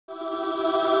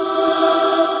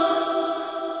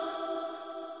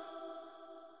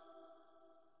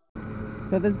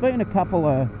So there's been a couple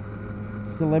of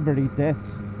celebrity deaths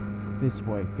this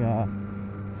week.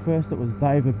 First it was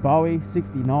David Bowie,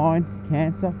 69,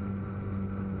 cancer.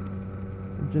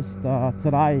 And just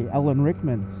today, Alan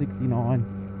Rickman, 69,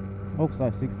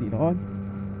 also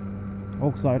 69,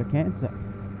 also to cancer.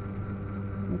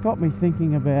 It got me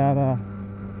thinking about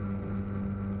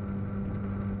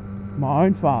my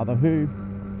own father, who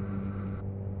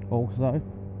also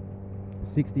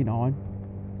 69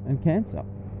 and cancer.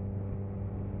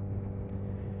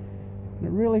 And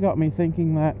it really got me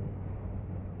thinking that,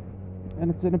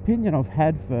 and it's an opinion I've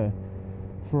had for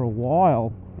a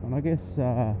while, and I guess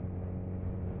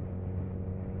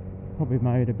probably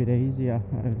made it a bit easier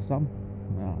over some.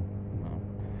 No.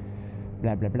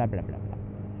 Blah blah blah blah blah blah.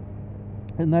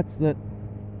 And that's that.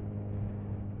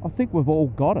 I think we've all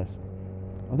got it.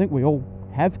 I think we all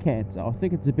have cancer. I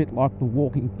think it's a bit like the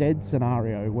Walking Dead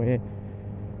scenario where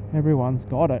everyone's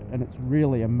got it, and it's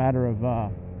really a matter of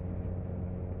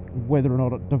whether or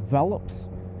not it develops.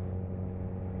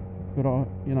 But I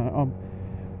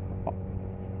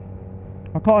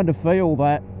kind of feel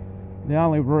that the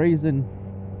only reason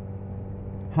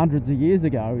hundreds of years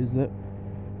ago is that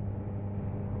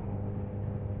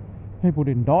people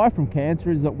didn't die from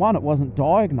cancer is that, one, it wasn't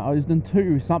diagnosed, and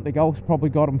two, something else probably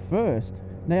got them first.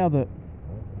 Now that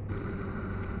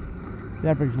the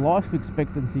average life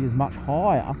expectancy is much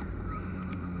higher,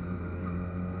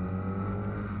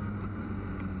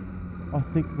 I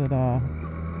think that I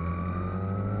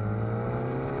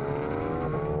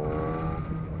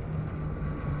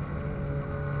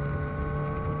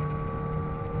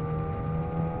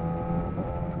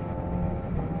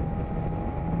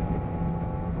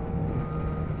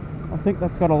think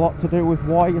that's got a lot to do with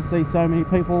why you see so many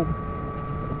people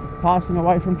passing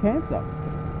away from cancer.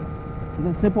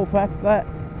 And the simple fact that,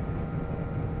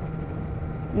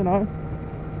 you know,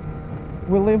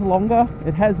 we live longer,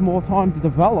 it has more time to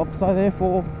develop, so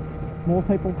therefore more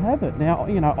people have it. Now,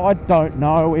 you know, I don't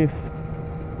know if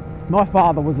my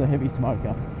father was a heavy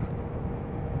smoker.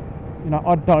 You know,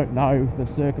 I don't know the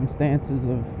circumstances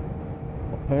of,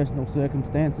 or personal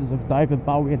circumstances of David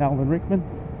Bowie and Alan Rickman.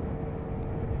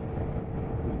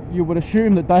 You would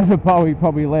assume that David Bowie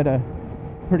probably led a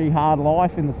pretty hard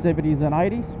life in the 70s and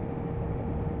 80s.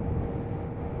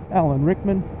 Alan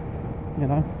Rickman, you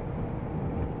know,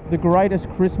 the greatest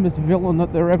Christmas villain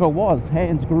that there ever was,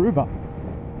 Hans Gruber.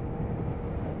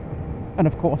 And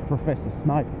of course Professor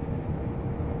Snape.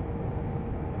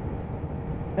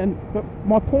 But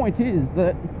my point is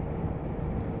that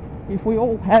if we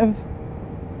all have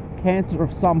cancer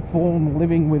of some form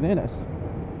living within us,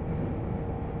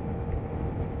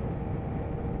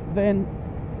 then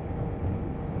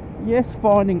yes,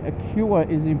 finding a cure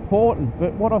is important,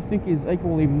 but what I think is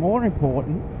equally more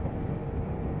important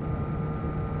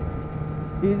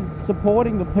is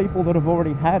supporting the people that have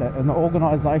already had it and the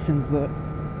organisations that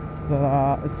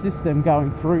assist them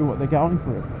going through what they're going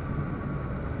through.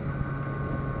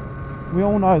 We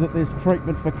all know that there's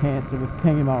treatment for cancer with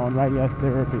chemo and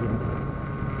radiotherapy and,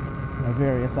 you know,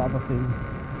 various other things.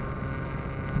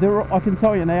 I can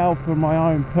tell you now from my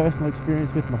own personal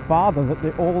experience with my father that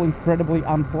they're all incredibly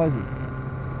unpleasant.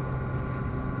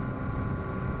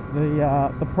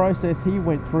 The process he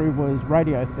went through was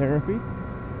radiotherapy.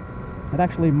 It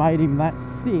actually made him that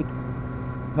sick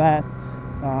that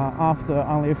after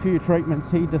only a few treatments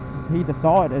he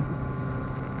decided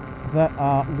that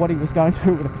what he was going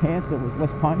through with the cancer was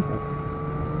less painful.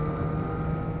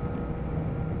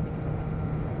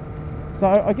 So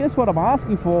I guess what I'm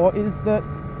asking for is that,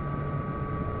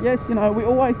 yes, you know, we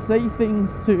always see things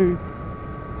to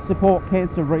support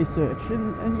cancer research,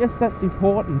 and yes, that's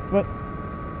important, but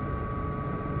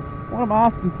what I'm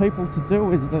asking people to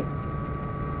do is that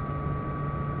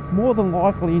more than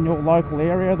likely in your local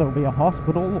area there'll be a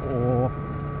hospital or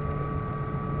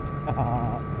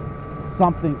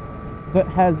something that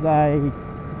has a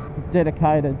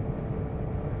dedicated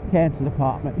cancer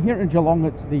department. Here in Geelong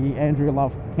it's the Andrew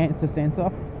Love Cancer Centre,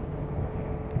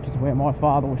 which is where my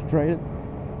father was treated.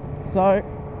 So,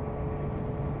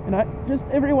 you know, just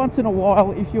every once in a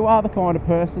while, if you are the kind of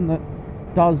person that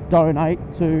does donate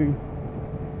to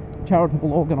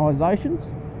charitable organisations,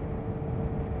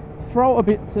 throw a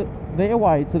bit their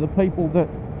way to the people that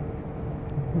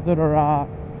are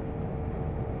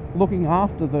looking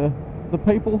after the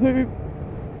people who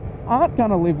aren't going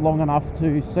to live long enough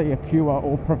to see a cure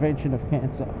or prevention of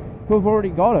cancer, who have already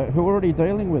got it, who are already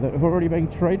dealing with it, who are already being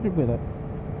treated with it.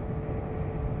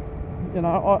 You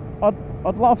know,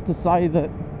 I'd love to say that,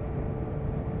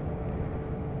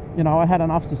 you know, I had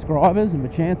enough subscribers and my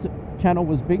channel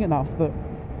was big enough that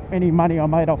any money I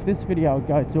made off this video would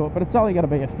go to it, but it's only going to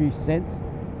be a few cents.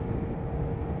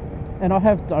 And I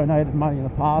have donated money in the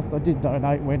past. I did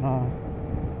donate when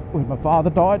my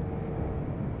father died,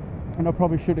 and I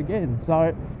probably should again.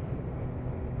 So,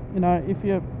 you know, if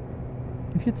you're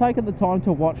taking the time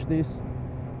to watch this,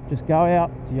 just go out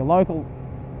to your local,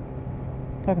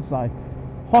 how can I say,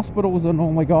 hospitals have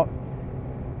normally got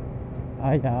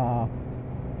a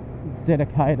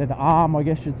dedicated arm, I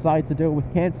guess you'd say, to deal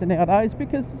with cancer nowadays,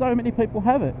 because so many people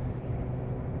have it.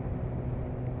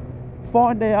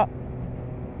 Find out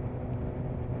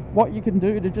what you can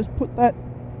do to just put that,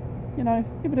 you know,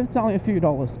 even if it's only a few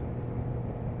dollars,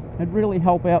 and really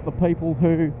help out the people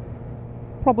who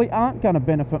probably aren't going to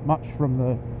benefit much from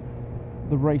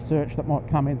the research that might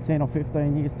come in 10 or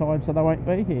 15 years time, so they won't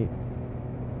be here.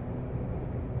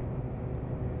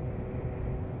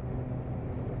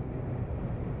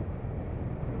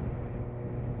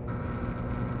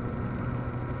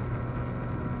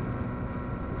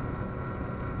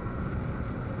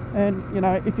 And, you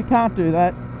know, if you can't do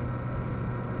that,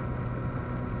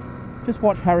 just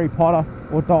watch Harry Potter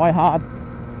or Die Hard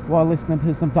while listening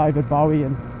to some David Bowie,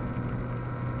 and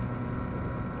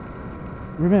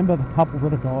remember the couple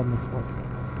that have died this week.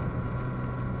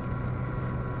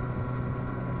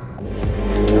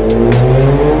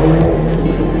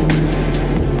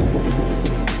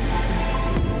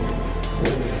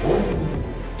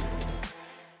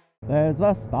 There's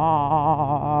a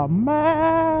starman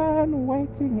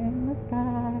waiting in the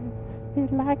sky.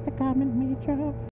 He'd like to come and meet you.